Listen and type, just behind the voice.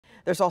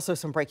There's also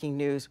some breaking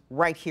news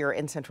right here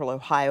in Central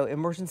Ohio.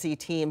 Emergency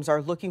teams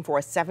are looking for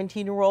a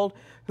 17-year-old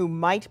who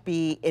might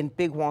be in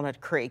Big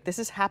Walnut Creek. This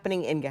is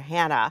happening in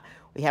Gahanna.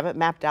 We have it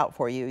mapped out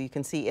for you. You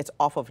can see it's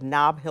off of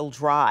Knob Hill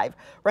Drive.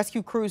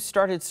 Rescue crews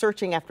started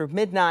searching after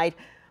midnight,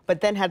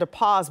 but then had to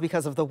pause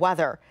because of the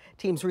weather.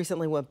 Teams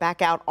recently went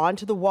back out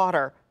onto the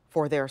water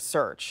for their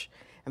search.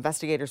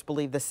 Investigators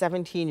believe the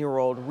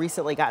 17-year-old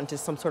recently got into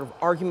some sort of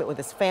argument with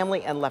his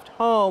family and left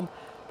home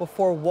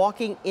before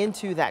walking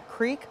into that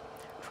creek.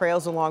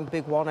 Trails along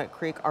Big Walnut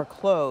Creek are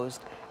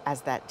closed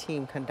as that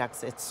team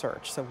conducts its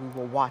search. So we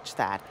will watch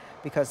that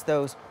because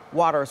those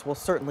waters will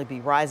certainly be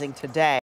rising today.